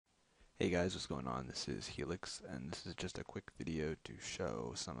Hey guys, what's going on? This is Helix, and this is just a quick video to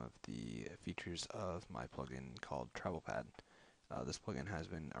show some of the features of my plugin called TravelPad. This plugin has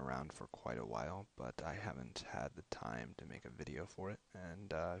been around for quite a while, but I haven't had the time to make a video for it,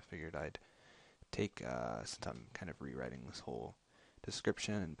 and I figured I'd take, since I'm kind of rewriting this whole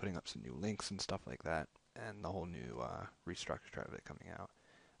description and putting up some new links and stuff like that, and the whole new restructure of it coming out,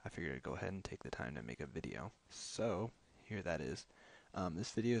 I figured I'd go ahead and take the time to make a video. So, here that is.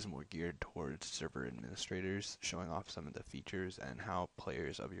 This video is more geared towards server administrators, showing off some of the features and how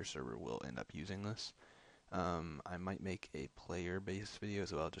players of your server will end up using this. I might make a player-based video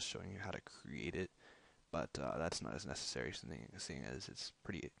as well, just showing you how to create it, but that's not as necessary, seeing as it's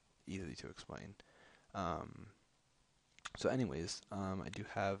pretty easy to explain. So anyways, I do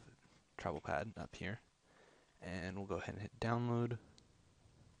have TravelPad up here, and we'll go ahead and hit download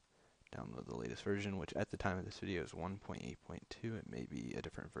the latest version, which at the time of this video is 1.8.2. It may be a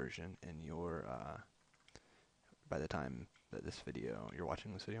different version in your, by the time that you're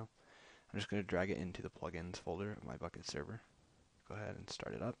watching this video. I'm just going to drag it into the plugins folder of my Bucket server. Go ahead and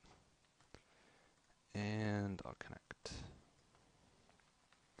start it up. And I'll connect.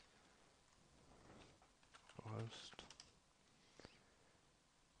 Host.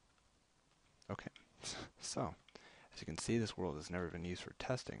 Okay, so as you can see, this world has never been used for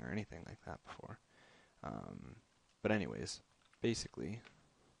testing or anything like that before. But anyways, basically,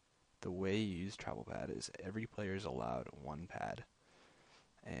 the way you use TravelPad is every player is allowed one pad.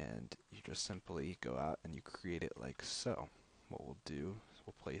 And you just simply go out and you create it like so. What we'll do is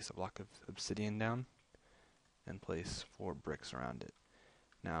we'll place a block of obsidian down and place 4 bricks around it.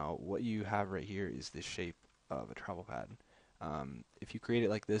 Now, what you have right here is the shape of a TravelPad. If you create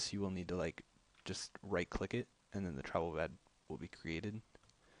it like this, you will need to just right-click it, and then the TravelPad will be created.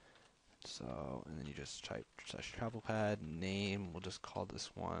 So, and then you just type /TravelPad name. We'll just call this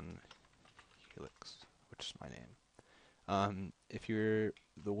one Helix, which is my name.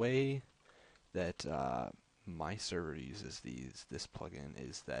 The way that my server uses this plugin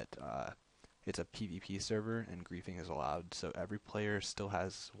is that it's a PvP server and griefing is allowed, so every player still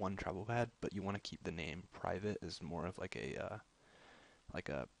has one TravelPad, but you want to keep the name private as more of like a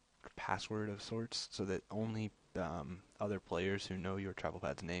password of sorts, so that only other players who know your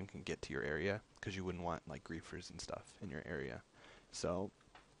TravelPad's name can get to your area, because you wouldn't want like griefers and stuff in your area. So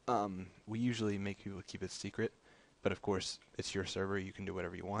we usually make people keep it secret, but of course it's your server. You can do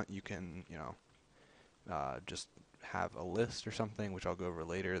whatever you want. You can, just have a list or something, which I'll go over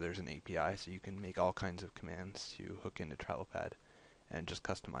later. There's an API, so you can make all kinds of commands to hook into TravelPad and just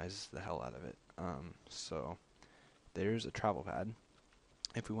customize the hell out of it. So there's a TravelPad.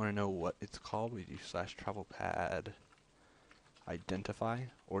 If we want to know what it's called, we do /TravelPad identify,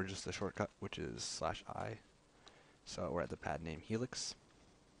 or just the shortcut, which is /I. So we're at the pad name Helix.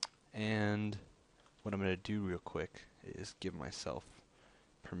 And what I'm going to do real quick is give myself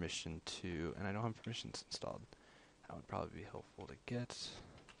permission to, and I don't have permissions installed. That would probably be helpful to get.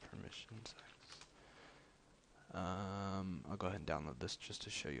 Permissions. I'll go ahead and download this just to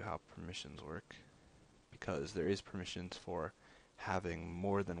show you how permissions work, because there is permissions for having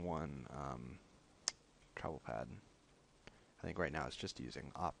more than one TravelPad. I think right now it's just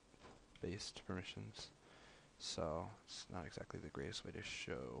using op-based permissions, so it's not exactly the greatest way to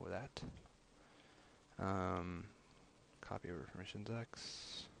show that. Copy over permissions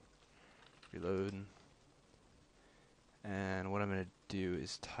X, reload, and what I'm going to do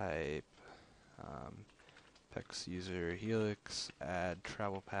is type pex user helix add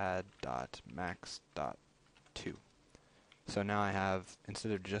travelpad.max.2. So now I have,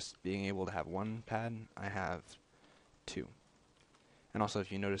 instead of just being able to have one pad, I have 2. And also,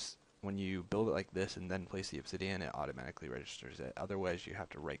 if you notice, when you build it like this and then place the obsidian, it automatically registers it. Otherwise, you have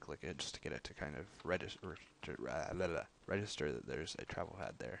to right-click it just to get it to kind of register that there's a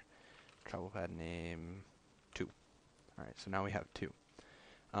TravelPad there. TravelPad name 2. Alright, so now we have 2.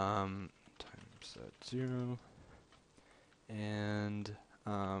 Times at 0. And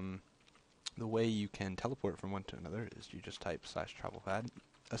the way you can teleport from one to another is you just type /TravelPad,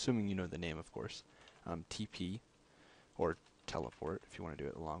 assuming you know the name, of course, TP, or teleport if you want to do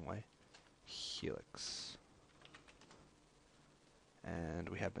it the long way, Helix. And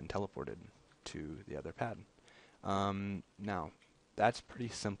we have been teleported to the other pad. Now, that's pretty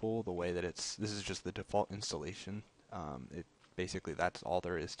simple, the way that this is just the default installation. Basically, that's all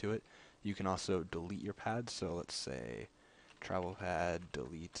there is to it. You can also delete your pads, so let's say TravelPad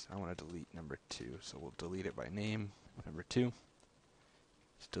delete. I want to delete number 2, so we'll delete it by name. Number 2,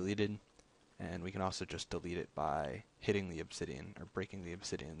 it's deleted, and we can also just delete it by hitting the obsidian or breaking the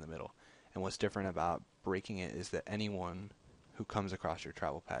obsidian in the middle. And what's different about breaking it is that anyone who comes across your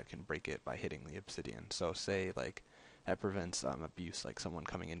travel pad can break it by hitting the obsidian. So say like that prevents abuse, like someone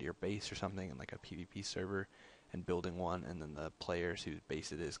coming into your base or something in like a PvP server and building one, and then the players whose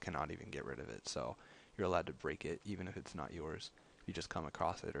base it is cannot even get rid of it. So you're allowed to break it even if it's not yours. If you just come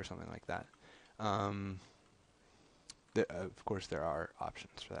across it or something like that. Of course, there are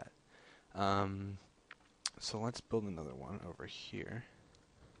options for that. So let's build another one over here.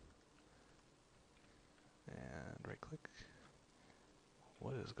 And right click.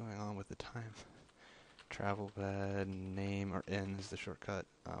 What is going on with the time? TravelPad, name or N is the shortcut.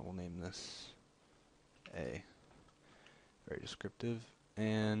 We'll name this A. Very descriptive.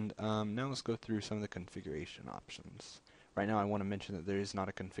 And now let's go through some of the configuration options. Right now I want to mention that there is not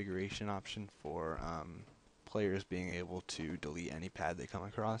a configuration option for players being able to delete any pad they come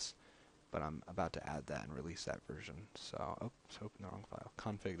across, but I'm about to add that and release that version. So, oops, open the wrong file.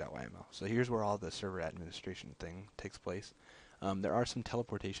 config.yml. So here's where all the server administration thing takes place. There are some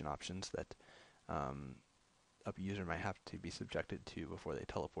teleportation options that a user might have to be subjected to before they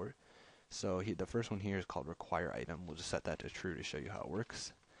teleport. So the first one here is called require item. We'll just set that to true to show you how it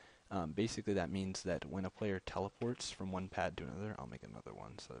works. Basically that means that when a player teleports from one pad to another, I'll make another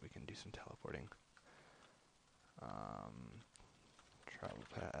one so that we can do some teleporting. Travel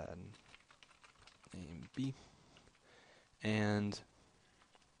pad name B. And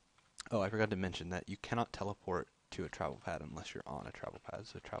oh, I forgot to mention that you cannot teleport to a travel pad unless you're on a travel pad.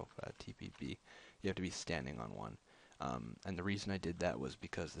 So travel pad TPB, you have to be standing on one. And the reason I did that was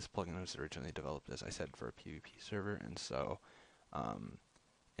because this plugin was originally developed, as I said, for a PvP server, and so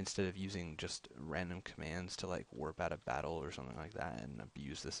instead of using just random commands to like warp out of battle or something like that and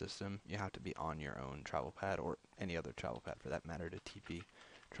abuse the system, you have to be on your own travel pad or any other travel pad for that matter to TP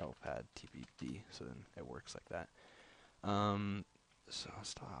travel pad TPB. So then it works like that. So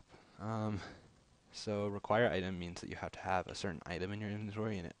stop. So require item means that you have to have a certain item in your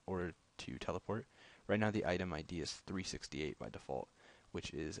inventory in order to teleport. Right now the item ID is 368 by default,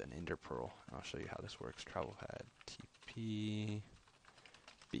 which is an ender pearl. I'll show you how this works. Travel pad TP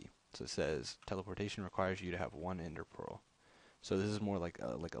B. So it says teleportation requires you to have one ender pearl. So this is more like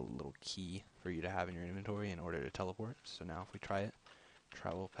a little key for you to have in your inventory in order to teleport. So now if we try it,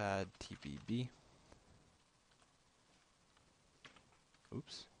 travel pad TPB.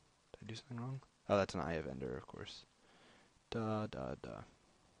 Oops, did I do something wrong? Oh, that's an eye of ender, of course. Ender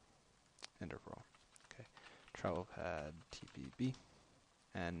pearl. Okay, travel pad TPB,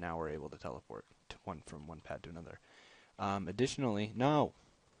 and now we're able to teleport to from one pad to another. Additionally, no,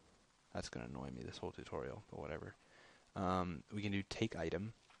 that's gonna annoy me this whole tutorial, but whatever. We can do take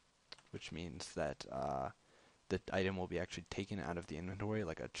item, which means that the item will be actually taken out of the inventory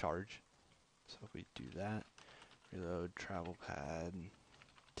like a charge. So if we do that, reload travel pad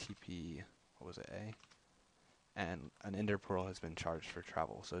TP, what was it, A? And an ender pearl has been charged for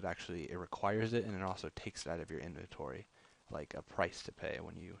travel, so it requires it, and it also takes it out of your inventory, like a price to pay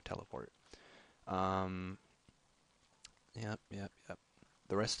when you teleport. Yep.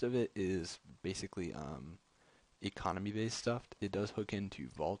 The rest of it is basically economy-based stuff. It does hook into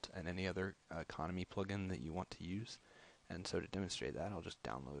Vault and any other economy plugin that you want to use. And so to demonstrate that, I'll just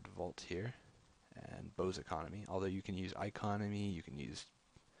download Vault here and Bose Economy. Although you can use iConomy, you can use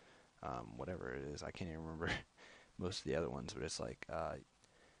whatever it is. I can't even remember most of the other ones, but it's like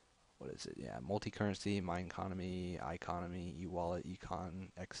what is it? Yeah, multi-currency, MyEconomy, iConomy, eWallet, Econ,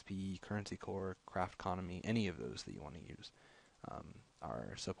 XP, Currency Core, Craft Economy, any of those that you want to use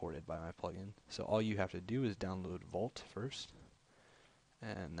are supported by my plugin. So all you have to do is download Vault first,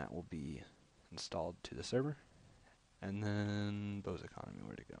 and that will be installed to the server. And then Bose Economy,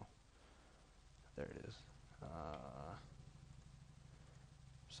 where'd it go? There it is.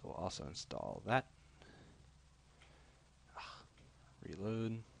 So we'll also install that.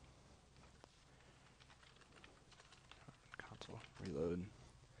 Reload. Console. Reload.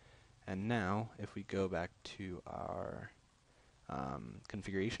 And now, if we go back to our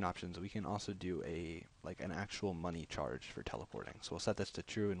configuration options, we can also do an actual money charge for teleporting. So we'll set this to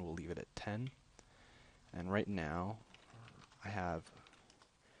true and we'll leave it at 10. And right now, I have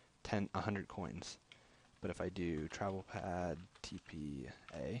 100 coins. But if I do travel pad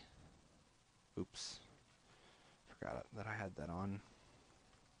TPA, oops, forgot that I had that on.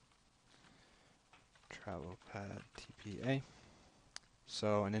 Travel pad TPA.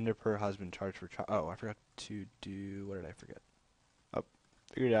 So an ender pearl has been charged for oh, I forgot to do, what did I forget? Oh,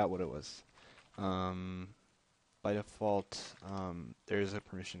 figured out what it was. By default, there's a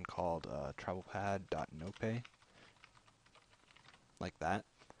permission called travelpad.nopay, like that.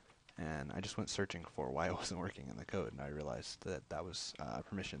 And I just went searching for why it wasn't working in the code, and I realized that that was a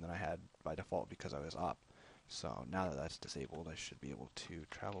permission that I had by default because I was op. So now that that's disabled, I should be able to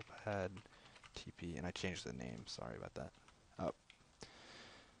TravelPad TP, and I changed the name. Sorry about that. Oh,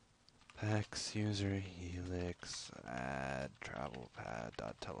 Pex user helix add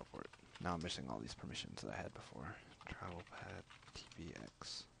TravelPad.teleport. Now I'm missing all these permissions that I had before. TravelPad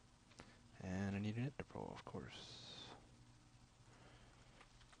TPX, and I need an interpol, of course.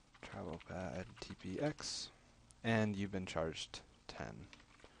 TravelPad TPX, and you've been charged 10.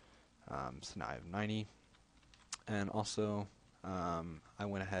 So now I have 90. And also, I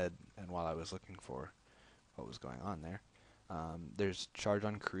went ahead and while I was looking for what was going on there, there's charge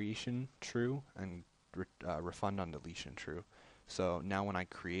on creation true and refund on deletion true. So now when I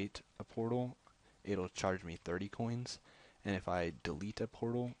create a portal, it'll charge me 30 coins, and if I delete a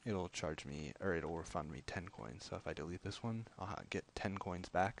portal, it'll charge me, or it'll refund me 10 coins. So if I delete this one, I'll get 10 coins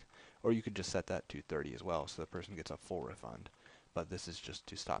back, or you could just set that to 30 as well, so the person gets a full refund. But this is just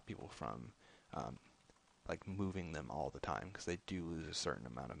to stop people from like moving them all the time, because they do lose a certain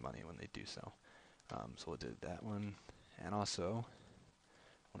amount of money when they do so. So we'll do that one, and also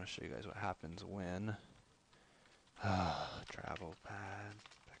I want to show you guys what happens when TravelPad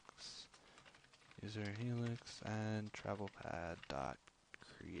Pex user helix and TravelPad dot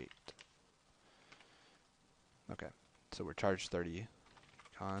create. Okay, so we're charged 30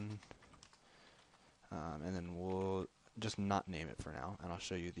 con, and then we'll just not name it for now, and I'll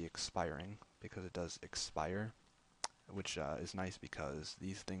show you the expiring, because it does expire, which is nice because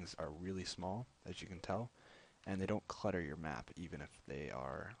these things are really small, as you can tell, and they don't clutter your map even if they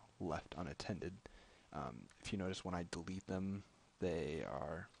are left unattended. If you notice, when I delete them, they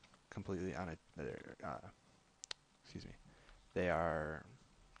are completely they are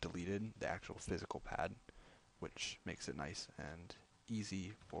deleted, the actual physical pad, which makes it nice and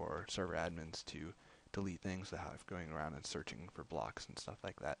easy for server admins to delete things without going around and searching for blocks and stuff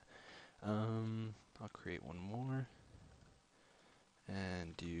like that. I'll create one more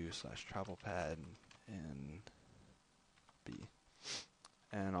and do /TravelPad in B.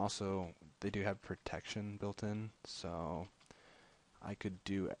 And also, they do have protection built in, so I could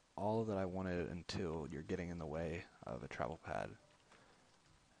do all that I wanted until you're getting in the way of a travel pad.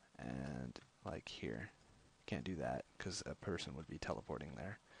 And like here, can't do that because a person would be teleporting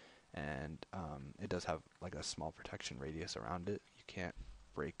there. And it does have like a small protection radius around it. You can't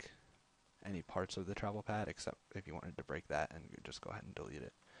break any parts of the travel pad except if you wanted to break that, and you just go ahead and delete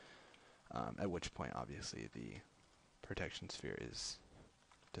it. At which point, obviously, the protection sphere is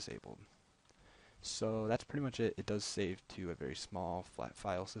disabled. So that's pretty much it. It does save to a very small flat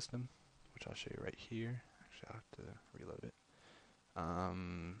file system, which I'll show you right here. Actually, I'll have to reload it.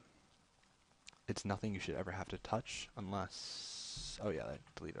 It's nothing you should ever have to touch unless... Oh yeah, I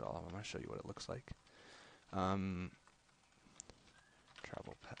deleted all of them. I'll show you what it looks like.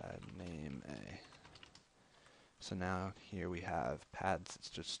 Travel pad name A. So now here we have pads. It's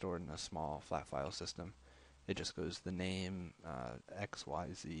just stored in a small flat file system. It just goes the name, X,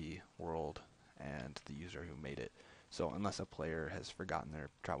 Y, Z, world, and the user who made it. So unless a player has forgotten their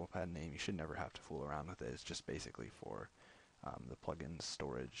travel pad name, you should never have to fool around with it. It's just basically for the plugin's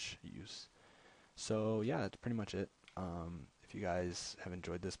storage use. So yeah, that's pretty much it. If you guys have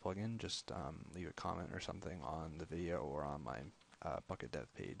enjoyed this plugin, just leave a comment or something on the video or on my Bucket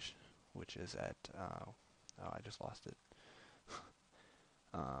Dev page, which is at, oh, I just lost it.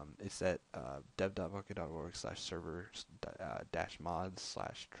 It's at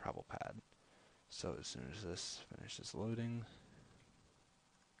dev.bucket.org/server-mods/travelpad. So as soon as this finishes loading,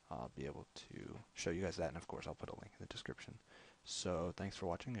 I'll be able to show you guys that, and of course I'll put a link in the description. So thanks for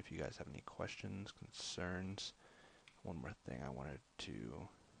watching. If you guys have any questions, concerns, one more thing I wanted to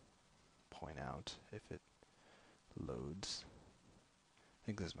point out, if it loads. I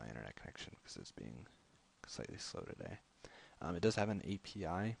think this is my internet connection because it's being slightly slow today. It does have an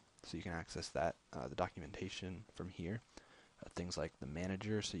API, so you can access that, the documentation from here. Things like the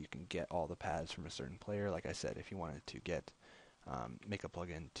manager, so you can get all the pads from a certain player. Like I said, if you wanted to get, make a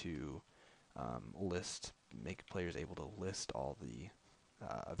plugin to make players able to list all the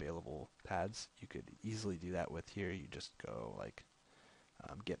available pads, you could easily do that with here. You just go like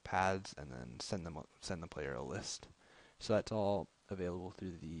get pads and then send the player a list. So that's all available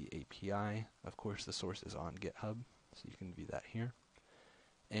through the API. Of course, the source is on GitHub, so you can view that here.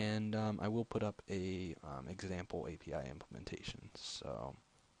 And I will put up a example API implementation. So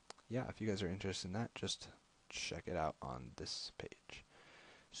yeah, if you guys are interested in that, just check it out on this page.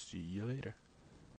 See you later.